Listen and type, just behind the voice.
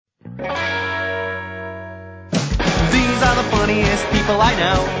These are the funniest people I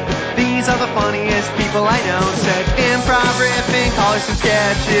know. These are the funniest people I know. Said improv, riffing, callers and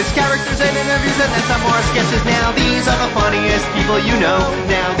sketches, characters and interviews, and then some more sketches. Now these are the funniest people you know.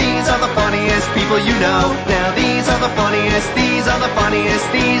 Now these are the funniest people you know. Now these are the funniest. These are the funniest.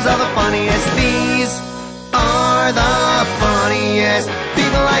 These are the funniest. These are the funniest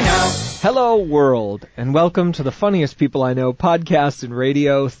people I know. Hello, world, and welcome to the Funniest People I Know podcast and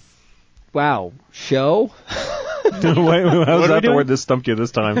radio. Show? Wait, how's that the word that stumped you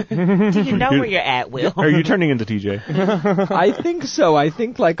this time? Do you know where you're at, Will? Are you turning into TJ? I think so. I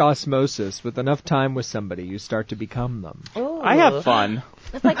think like osmosis. With enough time with somebody, you start to become them. Ooh. I have fun.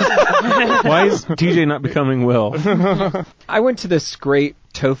 It's like Why is TJ not becoming Will? I went to this great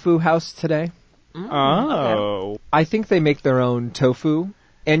Tofu House today. Oh. I think they make their own tofu.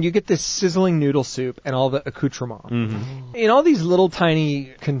 And you get this sizzling noodle soup and all the accoutrement in all these little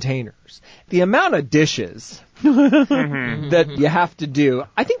tiny containers. The amount of dishes that you have to do,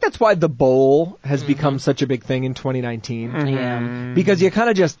 I think that's why the bowl has become such a big thing in 2019. Yeah. Because you kind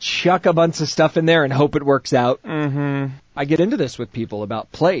of just chuck a bunch of stuff in there and hope it works out. I get into this with people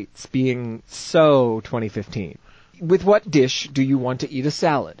about plates being so 2015. With what dish do you want to eat a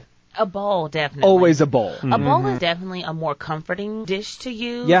salad? a bowl, definitely. Always a bowl. A bowl is definitely a more comforting dish to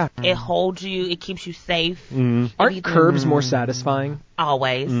use. Yeah. It holds you. It keeps you safe. Aren't curves more satisfying?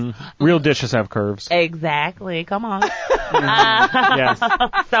 Always. Real dishes have curves. Exactly. Come on. Yes.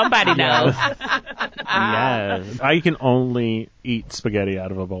 Somebody knows. Yes. I can only eat spaghetti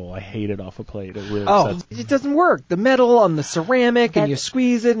out of a bowl. I hate it off a plate. It really Oh, upsets me. it doesn't work. The metal on the ceramic, and you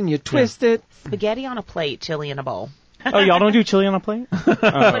squeeze it, and you twist it. Spaghetti on a plate, chili in a bowl. Oh, y'all don't do chili on a plate?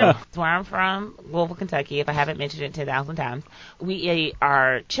 That's where I'm from, Louisville, Kentucky. If I haven't mentioned it 10,000 times, we ate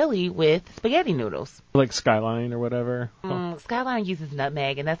our chili with spaghetti noodles. Like Skyline or whatever. Skyline uses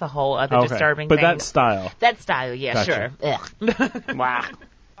nutmeg, and that's a whole other disturbing but thing. that style. That style, yeah, Gotcha. sure. Ugh. Wow.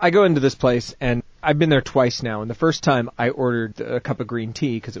 I go into this place, and I've been there twice now. And the first time, I ordered a cup of green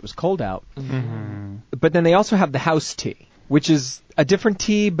tea because it was cold out. But then they also have the house tea, which is a different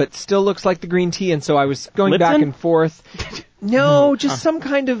tea, but still looks like the green tea. And so I was going back Lipton? and forth. No, just some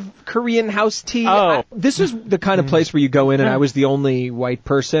kind of Korean house tea. Oh. This is the kind of place where you go in, and I was the only white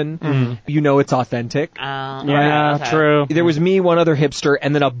person. You know it's authentic. Yeah, okay. true. There was me, one other hipster,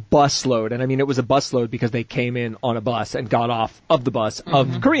 and then a busload. And I mean, it was a busload because they came in on a bus and got off of the bus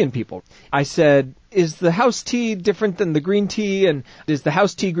of Korean people. I said, is the house tea different than the green tea? And is the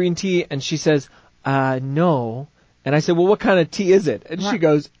house tea green tea? And she says, no. And I said, well, what kind of tea is it? And she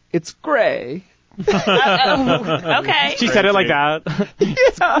goes, it's gray. Okay. She said it like that.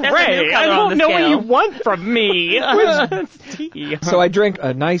 Ray, I don't know what you want from me. Tea. So I drank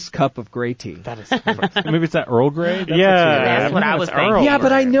a nice cup of gray tea. That is Maybe it's that Earl Grey? That's what I was thinking. Earl Yeah,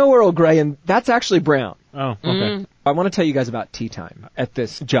 but I know Earl Grey, and that's actually brown. Oh, okay. I want to tell you guys about tea time at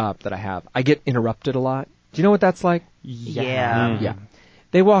this job that I have. I get interrupted a lot. Do you know what that's like? Yeah. Yeah.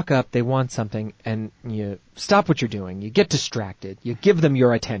 They walk up, they want something, and you stop what you're doing. You get distracted. You give them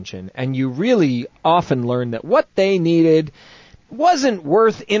your attention, and you really often learn that what they needed wasn't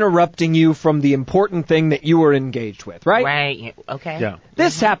worth interrupting you from the important thing that you were engaged with, right? Right. Okay. Yeah,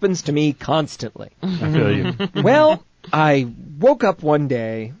 This happens to me constantly. I feel you. Well, I woke up one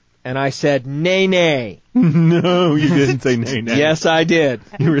day, and I said, nay, nay. No, you didn't say nay, nay. Yes, I did.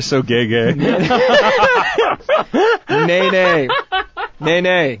 You were so gay. Nay, nay. Nay,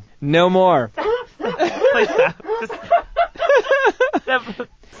 nay. No more. Please stop.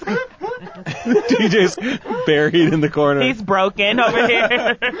 TJ's buried in the corner. He's broken over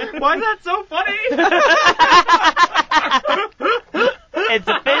here. Why is that so funny? It's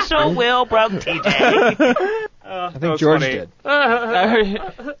official. Will broke TJ. I think George did.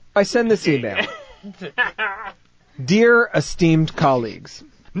 I send this email. Dear esteemed colleagues,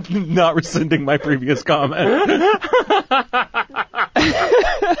 Not rescinding my previous comment.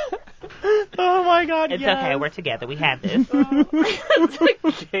 Oh my God! It's yes. okay. We're together. We have this.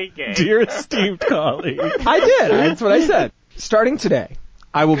 Dear esteemed colleague. I did. That's what I said. Starting today,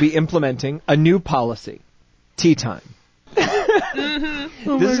 I will be implementing a new policy. Tea time.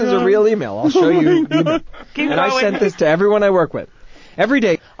 This is a real email. I'll show you. And I sent this to everyone I work with. Every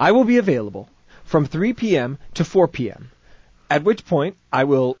day, I will be available from 3 p.m. to 4 p.m., at which point I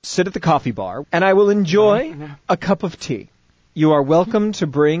will sit at the coffee bar and I will enjoy a cup of tea. You are welcome to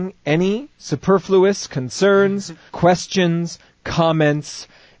bring any superfluous concerns, questions, comments.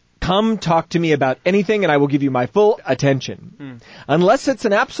 Come talk to me about anything and I will give you my full attention. Unless it's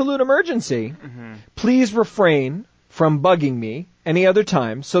an absolute emergency, please refrain from bugging me any other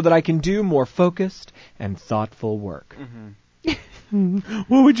time so that I can do more focused and thoughtful work.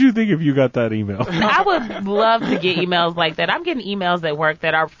 What would you think if you got that email? I would love to get emails like that. I'm getting emails at work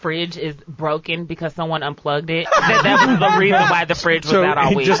that our fridge is broken because someone unplugged it. That was the reason why the fridge was out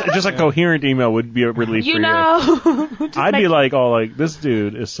all week. Just a coherent email would be a relief for you. I'd be like, this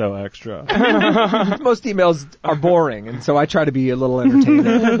dude is so extra. Most emails are boring, and so I try to be a little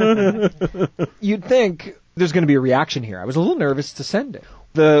entertaining. You'd think there's going to be a reaction here. I was a little nervous to send it.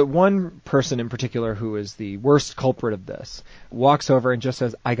 The one person in particular who is the worst culprit of this walks over and just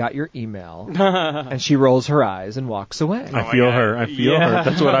says, I got your email. And she rolls her eyes and walks away. I feel her.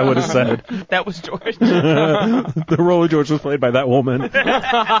 That's what I would have said. That was George. The role of George was played by that woman.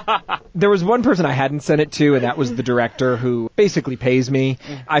 There was one person I hadn't sent it to, and that was the director who basically pays me.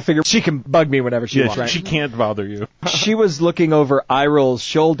 I figured she can bug me whenever she wants. Right? She can't bother you. She was looking over Iroll's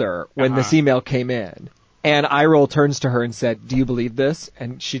shoulder when this email came in. And Iroll turns to her and said, do you believe this?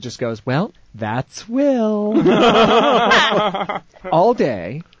 And she just goes, well, that's Will. All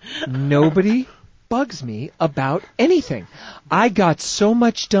day, nobody bugs me about anything. I got so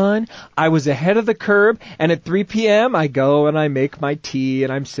much done. I was ahead of the curve. And at 3 p.m., I go and I make my tea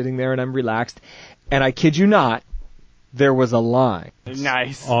and I'm sitting there and I'm relaxed. And I kid you not, there was a line.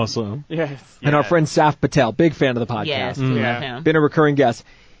 Nice. Awesome. Yes. And our friend Saf Patel, big fan of the podcast. Yes, we love him. Been a recurring guest.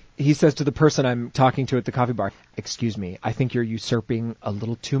 He says to the person I'm talking to at the coffee bar, excuse me, I think you're usurping a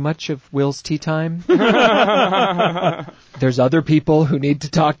little too much of Will's tea time. There's other people who need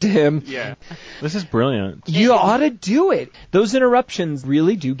to talk to him. Yeah. This is brilliant. You ought to do it. Those interruptions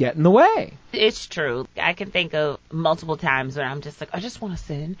really do get in the way. It's true. I can think of multiple times where I'm just like, I just want to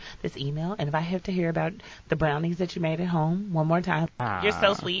send this email, and if I have to hear about the brownies that you made at home one more time, you're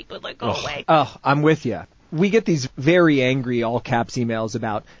so sweet, but like, go away. Oh, I'm with you. We get these very angry all caps emails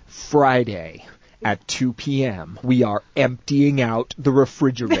about Friday at 2 p.m. We are emptying out the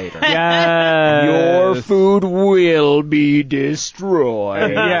refrigerator. Yes. Your food will be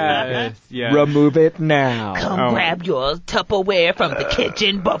destroyed. Yes. Remove it now. Come grab your Tupperware from the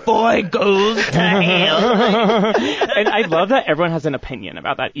kitchen before it goes to hell. And I love that everyone has an opinion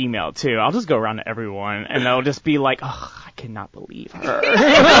about that email, too. I'll just go around to everyone, and they'll just be like, I cannot believe her.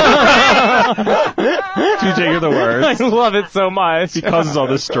 TJ, you're the worst. I love it so much. He causes all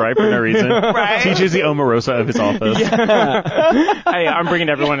this strife for no reason. Right? TJ's the Omarosa of his office. I'm bringing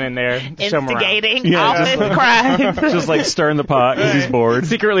everyone in there to show 'em around. Instigating office crime. Just like stirring the pot because he's bored.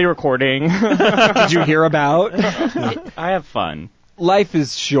 Secretly recording. Did you hear about? I have fun. Life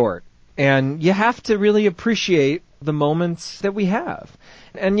is short, and you have to really appreciate the moments that we have.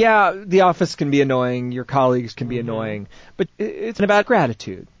 And yeah, the office can be annoying, your colleagues can be annoying, but it's about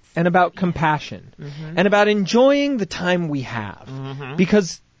gratitude and about compassion and about enjoying the time we have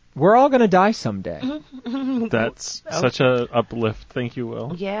because we're all going to die someday. That's such a uplift. Thank you,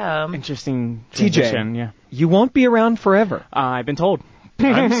 Will. Yeah. Interesting transition. TJ, you won't be around forever. I've been told.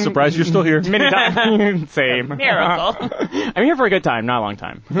 I'm surprised you're still here. Many times. Same. Miracle. I'm here for a good time, not a long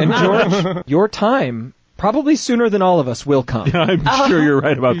time. And George, your time, probably sooner than all of us, will come. Yeah, I'm sure you're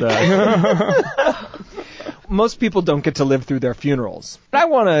right about that. Most people don't get to live through their funerals. But I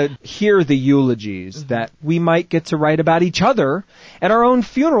want to hear the eulogies that we might get to write about each other at our own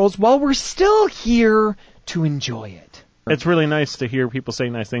funerals while we're still here to enjoy it. It's really nice to hear people say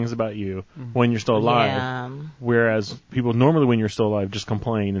nice things about you when you're still alive. Yeah. Whereas people normally when you're still alive just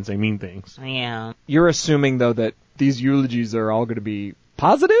complain and say mean things. Yeah. You're assuming, though, that these eulogies are all going to be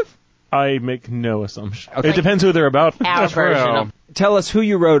positive? I make no assumption. Okay. It depends who they're about. Our version of... Tell us who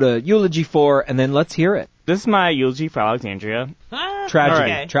you wrote a eulogy for, and then let's hear it. This is my eulogy for Alexandria.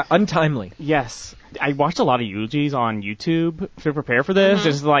 Tragedy. Right. Untimely. Yes. I watched a lot of eulogies on YouTube to prepare for this,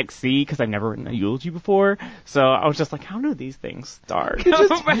 just to like see, because I've never written a eulogy before. So I was just like, how do these things start?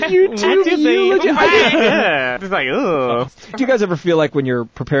 YouTube eulogy. Yeah. It's like, ugh. Do you guys ever feel like when you're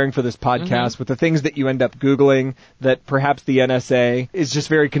preparing for this podcast with the things that you end up Googling that perhaps the NSA is just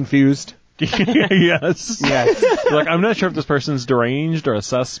very confused? Yes. You're like, I'm not sure if this person's deranged or a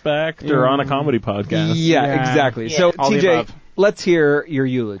suspect or on a comedy podcast. Yeah, exactly. Yeah. So, All the TJ, above. let's hear your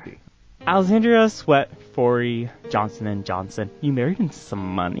eulogy. Alexandria Sweat Forey Johnson & Johnson. You married in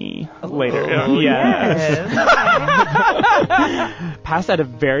some money later. Yes. Passed at a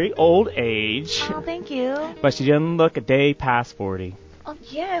very old age, Oh, thank you. but she didn't look a day past 40. Oh,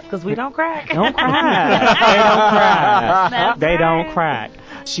 yes, because we don't crack. Don't crack. That's They don't right. crack.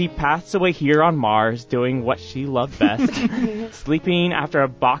 She passed away here on Mars doing what she loved best, sleeping after a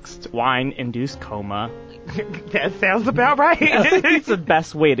boxed wine-induced coma. That sounds about right. I think it's the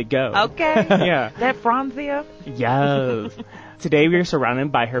best way to go. Okay. Yeah. That Franzia? Yes. Today we are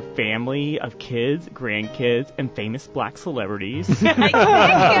surrounded by her family of kids, grandkids, and famous black celebrities. Thank you.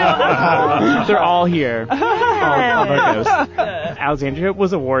 They're all here. Yes. Alexandria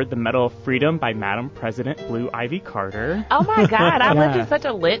was awarded the Medal of Freedom by Madam President Blue Ivy Carter. Oh my God, I lived in such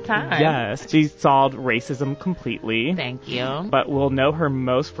a lit time. Yes, she solved racism completely. Thank you. But we'll know her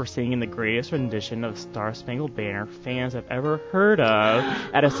most for singing the greatest rendition of Star Spangled Banner fans have ever heard of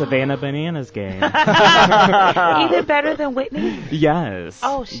at a Savannah Bananas game. Even better than Whitney? Yes.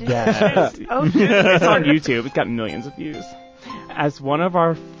 Oh, shit. Yes. Oh, shit. It's on YouTube. It's got millions of views. As one of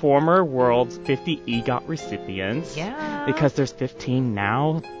our former World's 50 EGOT recipients, Yeah. because there's 15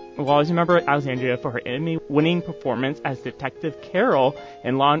 now, we'll always remember Alexandria for her Emmy-winning performance as Detective Carol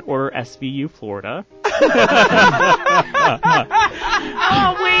in Law & Order SVU, Florida.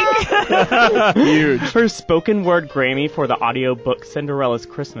 Oh, wink. Huge. Her spoken word Grammy for the audiobook Cinderella's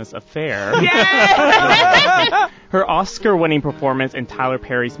Christmas Affair. Yes. Her Oscar-winning performance in Tyler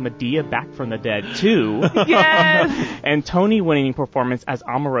Perry's Medea Back from the Dead 2. Yes. And Tony-winning performance as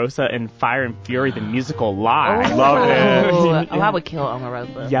Omarosa in Fire and Fury the musical live. Oh. Love it. Oh, I would kill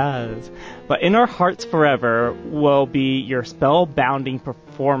Omarosa. Yes. But in our hearts forever will be your spellbinding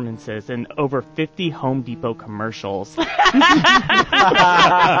performances in over 50 Home Depot commercials.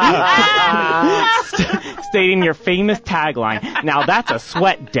 Stating your famous tagline, "Now that's a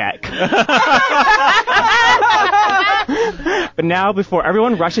sweat deck." But now, before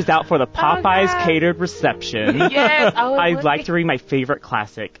everyone rushes out for the Popeyes catered reception, Yes. Oh, I'd like to read my favorite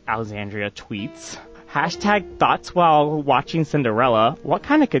classic Alexandria tweets. Hashtag thoughts while watching Cinderella. What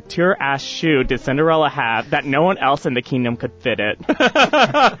kind of couture-ass shoe did Cinderella have that no one else in the kingdom could fit it?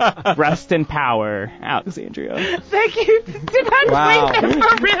 Rest in power, Alexandria. Thank you. Did I tweet that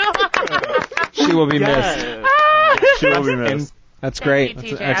for real? She will be missed. She will be missed. That's great.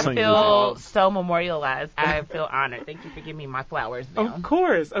 Thank you, That's TJ. an I excellent feel so memorialized. I feel honored. Thank you for giving me my flowers now. Of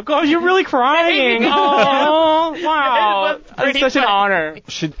course. You're really crying. Oh, wow. It was pretty It's such an fun. honor.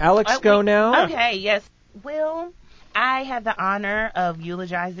 Should Alex go now? Okay, yes. Will, I have the honor of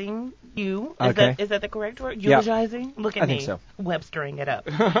eulogizing you. Okay. Is that the correct word? Yeah. Eulogizing? Look at I me. think so. Webstering it up.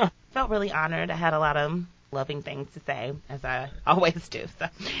 Felt really honored. I had a lot of loving things to say, as I always do. So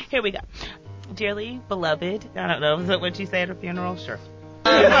here we go. Dearly beloved, I don't know, is that what you say at a funeral? Sure.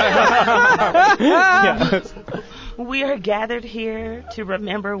 Yes. We are gathered here to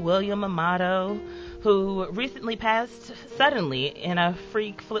remember William Amato, who recently passed suddenly in a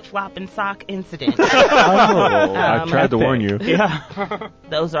freak flip-flop and sock incident. I tried to warn you. Yeah.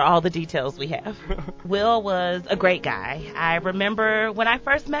 Those are all the details we have. Will was a great guy. I remember when I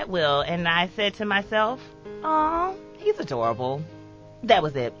first met Will, and I said to myself, "Aw, he's adorable." That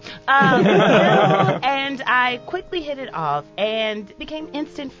was it. And I quickly hit it off and became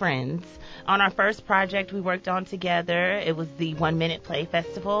instant friends. On our first project we worked on together, it was the 1 Minute Play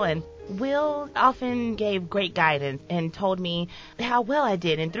Festival, and Will often gave great guidance and told me how well I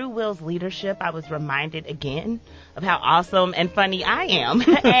did. And through Will's leadership, I was reminded again of how awesome and funny I am.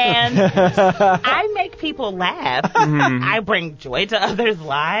 And I make people laugh. Mm-hmm. I bring joy to others'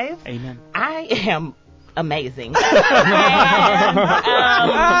 lives. Amen. I am amazing. And,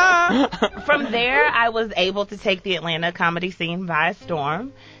 from there, I was able to take the Atlanta comedy scene by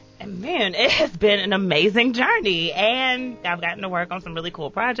storm. And man, it has been an amazing journey. And I've gotten to work on some really cool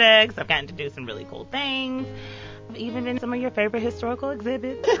projects. I've gotten to do some really cool things. Even in some of your favorite historical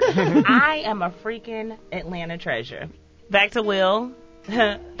exhibits. I am a freaking Atlanta treasure. Back to Will.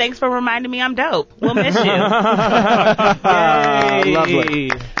 Thanks for reminding me I'm dope. We'll miss you.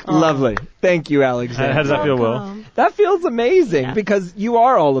 Lovely. Lovely. Thank you, Alexander. How does that feel, Will? That feels amazing Yeah. because you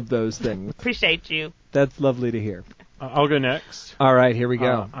are all of those things. Appreciate you. That's lovely to hear. I'll go next. All right, here we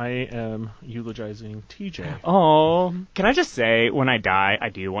go. I am eulogizing TJ. Oh, can I just say, when I die, I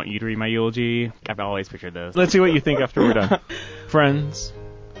do want you to read my eulogy. I've always pictured this. Let's see what you think after we're done. Friends,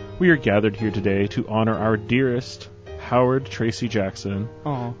 we are gathered here today to honor our dearest Howard Tracy Jackson,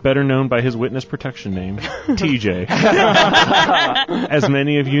 Oh. better known by his witness protection name, TJ. As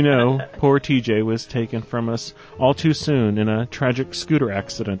many of you know, poor TJ was taken from us all too soon in a tragic scooter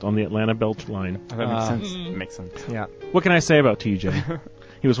accident on the Atlanta Beltline. That makes sense. Makes sense. Yeah. What can I say about TJ?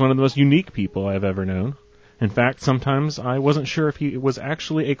 He was one of the most unique people I've ever known. In fact, sometimes I wasn't sure if he was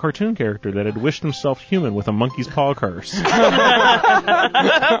actually a cartoon character that had wished himself human with a monkey's paw curse.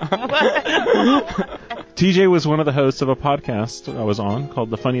 TJ was one of the hosts of a podcast I was on called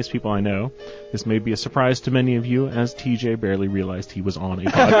The Funniest People I Know. This may be a surprise to many of you, as TJ barely realized he was on a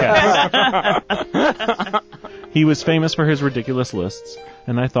podcast. He was famous for his ridiculous lists,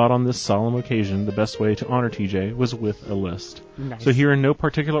 and I thought on this solemn occasion the best way to honor TJ was with a list. Nice. So here in no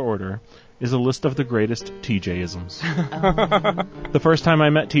particular order is a list of the greatest TJ-isms. The first time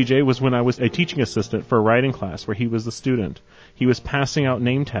I met TJ was when I was a teaching assistant for a writing class where he was the student. He was passing out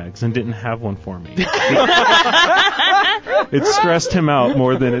name tags and didn't have one for me. It stressed him out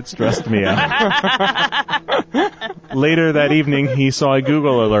more than it stressed me out. Later that evening, he saw a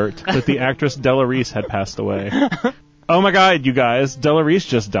Google alert that the actress Della Reese had passed away. Oh my God, you guys, Della Reese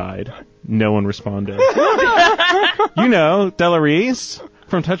just died. No one responded. You know, Della Reese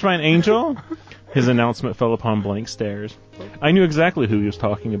from Touch by an Angel? His announcement fell upon blank stares. I knew exactly who he was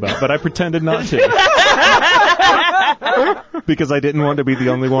talking about, but I pretended not to. Because I didn't want to be the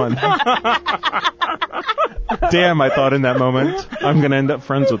only one. Damn, I thought in that moment, I'm going to end up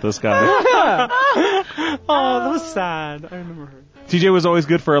friends with this guy. Oh, that was sad. I remember her. TJ was always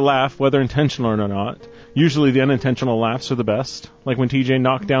good for a laugh, whether intentional or not. Usually the unintentional laughs are the best, like when TJ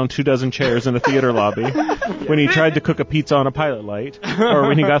knocked down 24 chairs in a theater lobby, when he tried to cook a pizza on a pilot light, or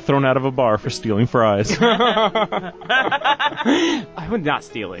when he got thrown out of a bar for stealing fries. I was not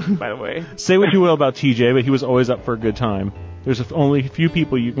stealing, by the way. Say what you will about TJ, but he was always up for a good time. There's only a few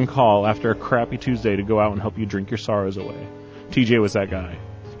people you can call after a crappy Tuesday to go out and help you drink your sorrows away. TJ was that guy.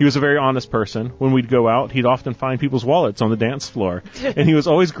 He was a very honest person. When we'd go out, he'd often find people's wallets on the dance floor, and he was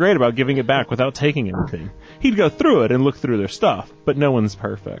always great about giving it back without taking anything. He'd go through it and look through their stuff, but no one's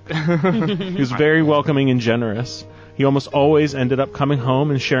perfect. He was very welcoming and generous. He almost always ended up coming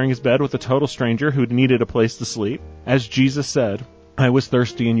home and sharing his bed with a total stranger who needed a place to sleep. As Jesus said, I was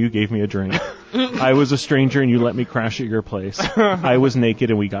thirsty and you gave me a drink. I was a stranger and you let me crash at your place. I was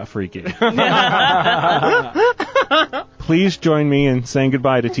naked and we got freaky. Please join me in saying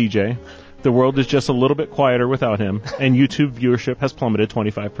goodbye to TJ. The world is just a little bit quieter without him, and YouTube viewership has plummeted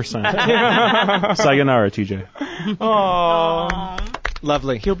 25%. Sayonara, TJ. Aww.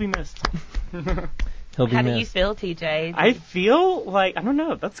 Lovely. He'll be missed. He'll be How missed. do you feel, TJ? I feel like, I don't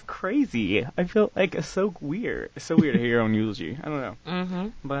know, that's crazy. I feel like it's so weird. It's so weird to hear your own eulogy. I don't know. Mm-hmm.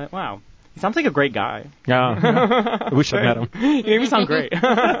 But, wow. He sounds like a great guy. Yeah. I wish I met him. He made me sound great.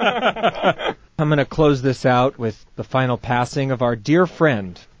 I'm going to close this out with the final passing of our dear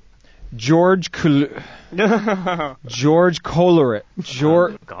friend, George Coleridge. Oh,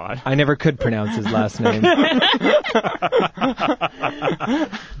 God. I never could pronounce his last name.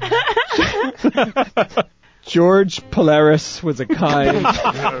 George Polaris was a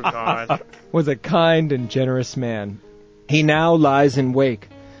kind and generous man. He now lies in wake,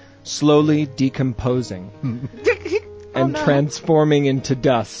 slowly decomposing and transforming into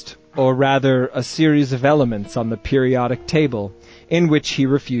dust, or rather a series of elements on the periodic table in which he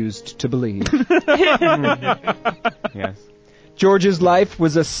refused to believe. Yes. George's life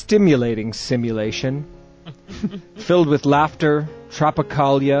was a stimulating simulation, filled with laughter,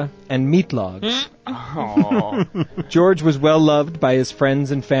 tropicalia, and meat logs. Oh. George was well loved by his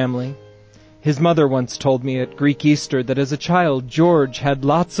friends and family. His mother once told me at Greek Easter that as a child, George had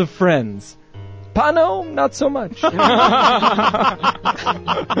lots of friends. Pano, not so much.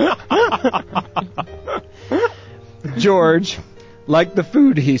 George, like the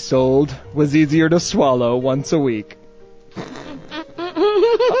food he sold, was easier to swallow once a week.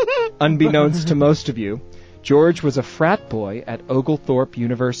 Unbeknownst to most of you, George was a frat boy at Oglethorpe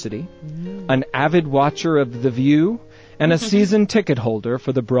University, an avid watcher of The View, and a season ticket holder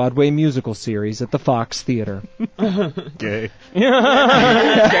for the Broadway musical series at the Fox Theater. Gay.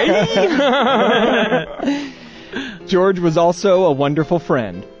 George was also a wonderful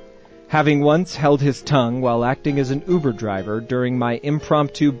friend, having once held his tongue while acting as an Uber driver during my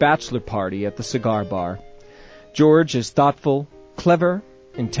impromptu bachelor party at the cigar bar. George is thoughtful, clever,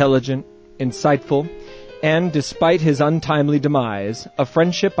 intelligent, insightful, and, despite his untimely demise, a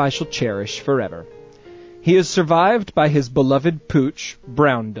friendship I shall cherish forever. He is survived by his beloved pooch,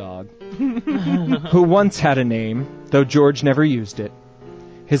 Brown Dog, who once had a name, though George never used it.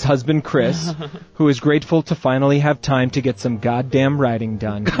 His husband, Chris, who is grateful to finally have time to get some goddamn writing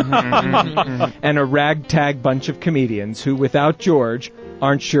done. And a ragtag bunch of comedians who, without George,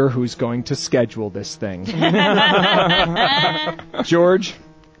 aren't sure who's going to schedule this thing. George,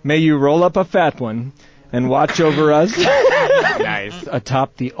 may you roll up a fat one and watch over us. Nice.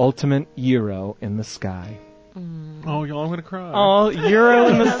 Atop the ultimate Euro in the sky. Oh, y'all, I'm going to cry. Oh, Euro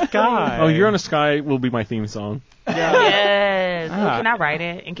in the sky. Oh, Euro in the Sky will be my theme song. Yes. Ah. Well, can I write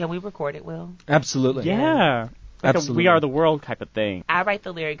it? And can we record it, Will? Absolutely. Yeah. Like Absolutely. a We Are the World type of thing. I write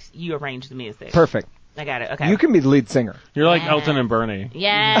the lyrics, you arrange the music. Perfect. I got it. Okay. You can be the lead singer. You're like Yeah. Elton and Bernie.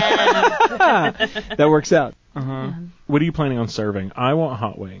 Yes. That works out. Uh-huh. What are you planning on serving? I want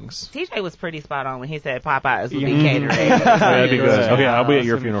hot wings. TJ was pretty spot on when he said Popeyes would be catering. That'd be good. Okay, I'll be at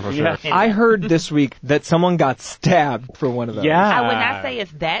your funeral for sure. I heard this week that someone got stabbed for one of those. Yeah. I would not say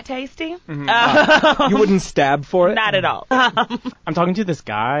it's that tasty. You wouldn't stab for it? Not at all. I'm talking to this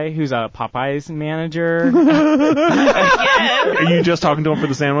guy who's a Popeyes manager. Yes. Are you just talking to him for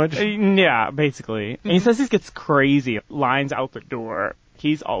the sandwich? Yeah, basically. And he says he gets crazy. Lines out the door.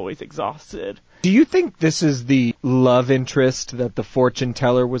 He's always exhausted. Do you think this is the love interest that the fortune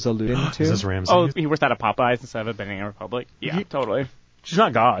teller was alluding to? Is this Ramsey? Oh, he works at a Popeyes instead of a Banana Republic? Yeah, totally. She's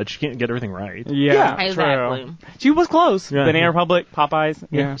not God. She can't get everything right. Yeah, exactly. True. She was close. Yeah. Banana Republic, Popeyes.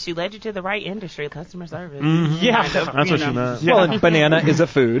 Yeah. She led you to the right industry, customer service. Yeah. That's what she meant. Well, and banana is a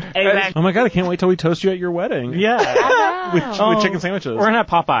food. Exactly. Oh my God, I can't wait till we toast you at your wedding. Yeah. With chicken sandwiches. We're gonna have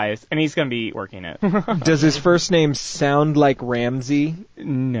Popeyes, and he's gonna be working it. Does his first name sound like Ramsey?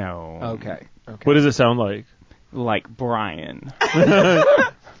 No. Okay. What does it sound like? Like Brian.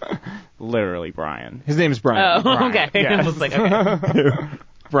 Literally Brian. His name's Brian. Oh, okay. Yeah. I was like, okay.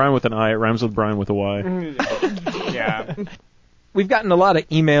 Brian with an I. It rhymes with Brian with a Y. Yeah. We've gotten a lot of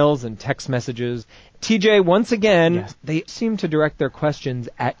emails and text messages. TJ, once again, Yes. they seem to direct their questions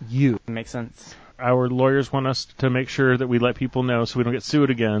at you. Makes sense. Our lawyers want us to make sure that we let people know so we don't get sued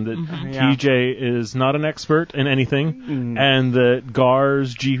again that Yeah. TJ is not an expert in anything and that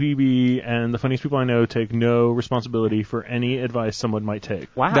GARS, GPB, and the funniest people I know take no responsibility for any advice someone might take.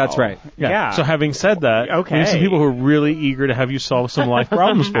 Wow. That's right. Yeah. So having said that, Okay. we have some people who are really eager to have you solve some life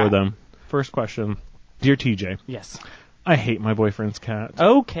problems for them. First question. Dear TJ, Yes. I hate my boyfriend's cat.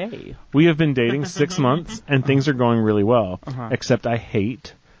 Okay. We have been dating 6 months, and things are going really well. Except I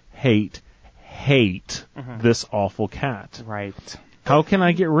hate this awful cat. Right. How can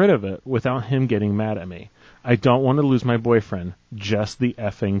I get rid of it without him getting mad at me? I don't want to lose my boyfriend, just the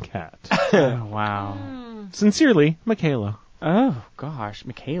effing cat. Oh, wow. Sincerely, Michaela. Oh, gosh.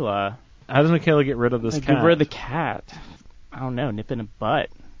 Michaela. How does Michaela get rid of this cat? Get rid of the cat. I don't know. Nip in a butt.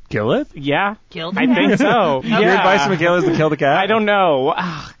 Kill it? Yeah. Kill the I cat? think so. Your advice to Michaela is to kill the cat? I don't know.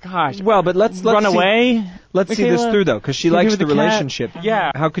 Ah, gosh. Well, but let's Run see, away? Let's see this Michaela? through, though, because she Can you likes give the the cat? relationship.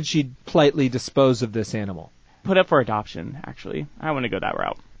 Yeah. How could she politely dispose of this animal? Put up for adoption, actually. I want to go that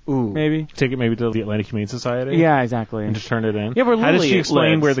route. Ooh. Maybe. Take it maybe to the Atlantic Humane Society? Yeah, exactly. And just turn it in? Yeah, where How does Lily she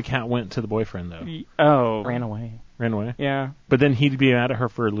explain lives. where the cat went to the boyfriend, though? Oh, ran away. Ran away? Yeah. But then he'd be mad at her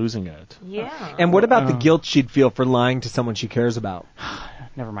for losing it. Yeah. And what about the guilt she'd feel for lying to someone she cares about?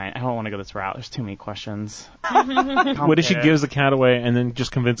 Never mind. I don't want to go this route. There's too many questions. What if she gives the cat away and then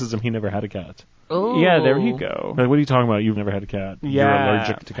just convinces him he never had a cat? Ooh. Yeah, there you go. Like, what are you talking about? You've never had a cat. You're Yeah.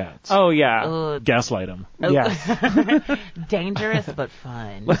 allergic to cats. Oh, yeah. Ugh. Gaslight him. Yeah. Dangerous but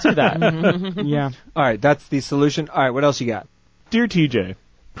fun. Let's do that. Yeah. All right, that's the solution. All right, what else you got? Dear TJ,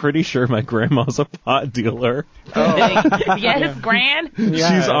 pretty sure my grandma's a pot dealer. Yes, Gran.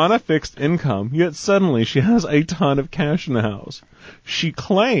 She's on a fixed income, yet suddenly she has a ton of cash in the house. She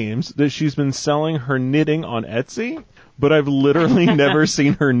claims that she's been selling her knitting on Etsy, but I've literally never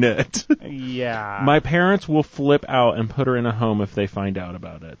seen her knit. Yeah. My parents will flip out and put her in a home if they find out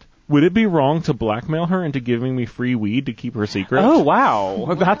about it. Would it be wrong to blackmail her into giving me free weed to keep her secret? Oh,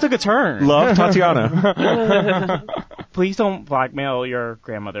 wow. That took a turn. Love, Tatiana. Please don't blackmail your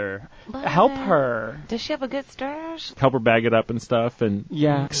grandmother. Help her. Does she have a good stash? Help her bag it up and stuff and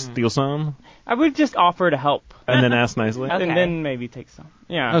Yeah. steal some I would just offer to help. and then ask nicely. Okay. And then maybe take some.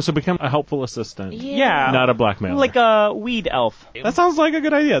 Yeah. Oh, so become a helpful assistant, Yeah. not a blackmailer. Like a weed elf. That sounds like a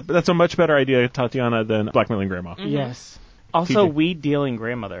good idea. That's a much better idea, Tatiana, than blackmailing grandma. Yes. Also, TJ. weed dealing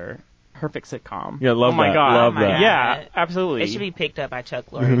grandmother. Perfect sitcom. Yeah, love oh my that. God. Love Oh my that. God. Yeah, absolutely. It should be picked up by Chuck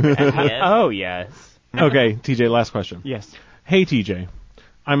Lorre. Yes. Oh, yes. Okay, TJ, last question. Yes. Hey, TJ.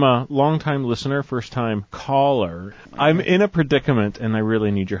 I'm a long-time listener, first-time caller. I'm in a predicament, and I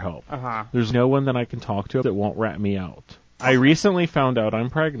really need your help. Uh-huh. There's no one that I can talk to that won't rat me out. I recently found out I'm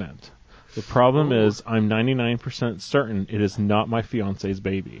pregnant. The problem is I'm 99% certain it is not my fiancé's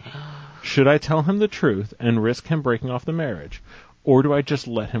baby. Should I tell him the truth and risk him breaking off the marriage, or do I just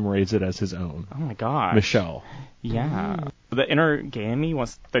let him raise it as his own? Oh, my gosh. Michelle. Yeah. The inner Gammy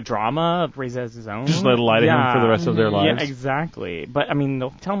wants the drama of raise as his own. Just let it lie to him for the rest of their lives. Yeah, exactly. But, I mean, they'll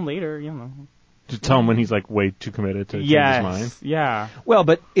tell him later, you know. Just tell him when he's like way too committed to change his Yes. mind. Yeah. Well,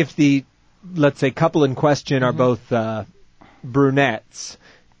 but if the, let's say, couple in question are both brunettes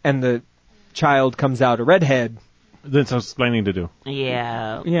and the child comes out a redhead, Then it's explaining to do.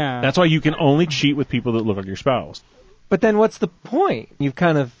 Yeah. Yeah. That's why you can only cheat with people that look like your spouse. but then what's the point? You've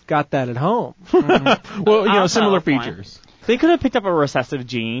kind of got that at home. Well, you know, Also similar a point. features. They could have picked up a recessive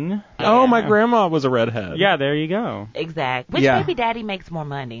gene. Oh, my grandma was a redhead. Yeah, there you go. Exactly. Which baby daddy makes more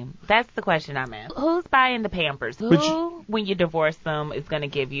money? That's the question I'm asking. Who's buying the Pampers? Who, when you divorce them, is going to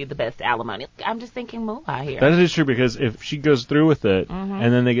give you the best alimony? I'm just thinking moolah here. That is true, because if she goes through with it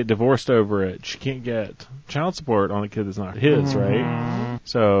and then they get divorced over it, she can't get child support on a kid that's not his, right?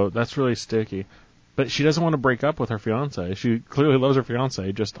 So that's really sticky. But she doesn't want to break up with her fiancé. She clearly loves her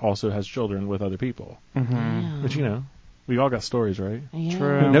fiancé, just also has children with other people. But, you know, we all got stories, right? Yeah.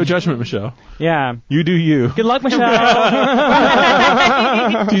 True. No judgment, Michelle. Yeah. You do you. Good luck, Michelle.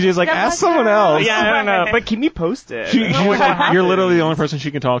 TJ's like, ask someone else. Yeah, I don't know. But keep me posted. She's like, you're literally the only person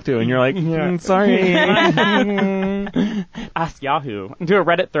she can talk to, and you're like, sorry. Ask Yahoo. Do a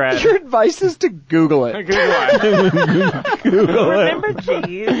Reddit thread. Your advice is to Google it. Google it. Remember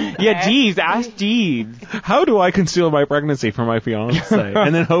Jeeves? Yeah, Jeeves. Ask Jeeves. How do I conceal my pregnancy from my fiancé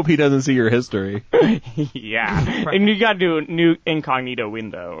and then hope he doesn't see your history? Yeah. And you got to do a new incognito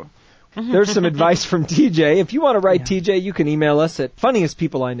window. There's some advice from TJ. If you want to write TJ, you can email us at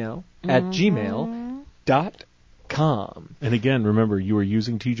funniestpeopleiknow at gmail.com. And again, remember, you are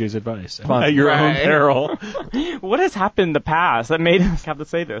using TJ's advice Fun. at your own peril. What has happened in the past that made us have to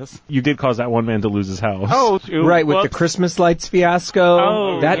say this? You did cause that one man to lose his house. Right, with the Christmas lights fiasco.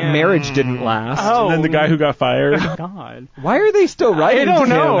 Oh, that yeah. marriage didn't last. Oh. And then the guy who got fired. God. Why are they still writing I don't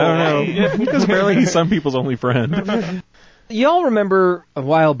to him? know. I don't know. Because apparently he's some people's only friend. Y'all remember a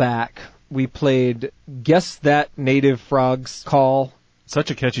while back we played Guess That Native Frog's Call?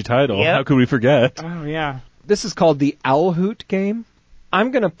 Such a catchy title. Yep. How could we forget? Oh, yeah. This is called the Owl Hoot game.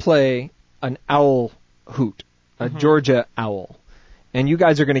 I'm going to play an owl hoot, a Georgia owl. And you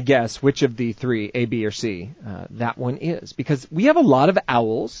guys are going to guess which of the three, A, B, or C, that one is. Because we have a lot of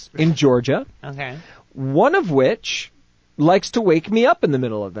owls in Georgia, Okay. one of which likes to wake me up in the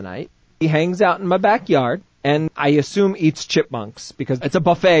middle of the night. He hangs out in my backyard, and I assume eats chipmunks, because it's a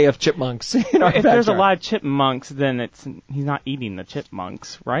buffet of chipmunks in our If there's a backyard. lot of chipmunks, then he's not eating the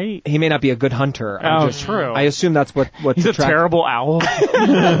chipmunks, right? He may not be a good hunter. True. I assume that's what He's a terrible owl.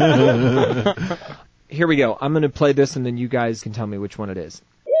 Here we go. I'm going to play this, and then you guys can tell me which one it is.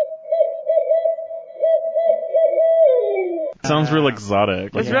 Sounds real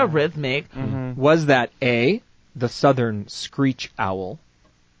exotic. It's real rhythmic. Was that A, the southern screech owl,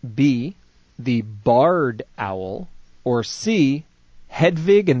 B, the barred owl, or C,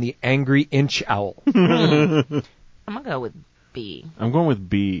 Hedvig and the angry inch owl? I'm going to go with B. I'm going with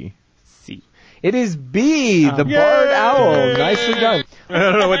B. C. It is B, the barred owl. Nicely done. I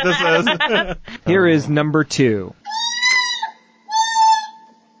don't know what this is. Here is number 2.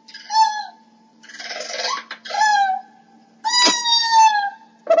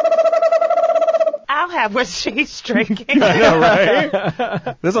 I'll have what she's drinking. I know,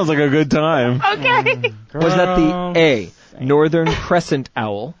 right? This sounds like a good time. Okay. Was that the A, northern crescent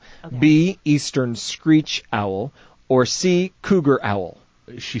owl, B, eastern screech owl, or C, cougar owl?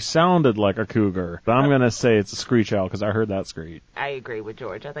 She sounded like a cougar, but I'm going to say it's a screech owl because I heard that screech. I agree with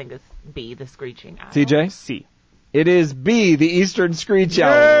George. I think it's B, the screeching owl. TJ? C. It is B, the eastern screech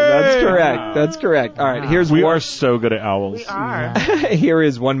owl. That's correct. That's correct. All right, here's We one. are so good at owls. We are. Here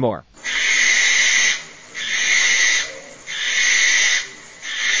is one more.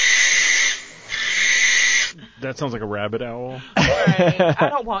 That sounds like a rabbit owl. Right. I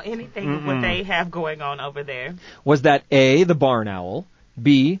don't want anything what they have going on over there. Was that A, the barn owl,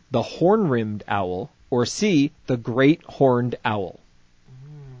 B, the horn-rimmed owl, or C, the great horned owl?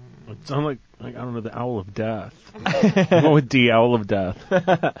 It sounds like I don't know, the owl of death. I'm going with D, owl of death.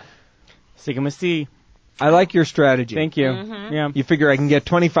 Sigma C. I like your strategy. Thank you. Yeah. You figure I can get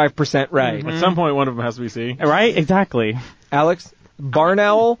 25% right. At some point, one of them has to be C. Right? Exactly. Alex, barn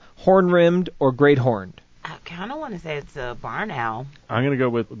owl, horn-rimmed, or great horned? I kind of want to say it's a barn owl. I'm going to go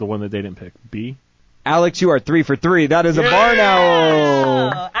with the one that they didn't pick. B. Alex, you are 3 for 3. That is a barn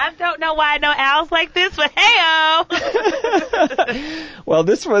owl. Oh, I don't know why I know owls like this, but hey-oh. Well,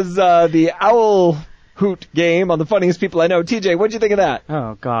 this was the Owl Hoot game on the Funniest People I Know. TJ, what'd you think of that?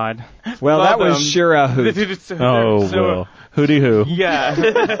 Oh, God. Well, Love that was them. sure a hoot. Oh, well. Hooty hoo.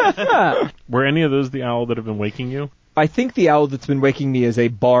 Yeah. Were any of those the owl that have been waking you? I think the owl that's been waking me is a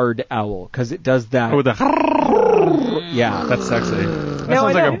barred owl, because it does that. Oh, the Yeah. That's sexy. That No,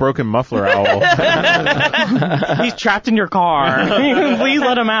 sounds I like know. a broken muffler owl. He's trapped in your car. Please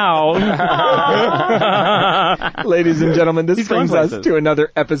let him out. Ladies and gentlemen, this He's going brings us places. to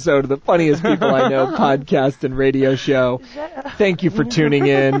another episode of the Funniest People I Know podcast and radio show. Thank you for tuning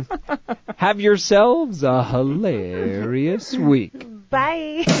in. Have yourselves a hilarious week.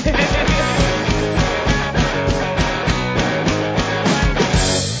 Bye.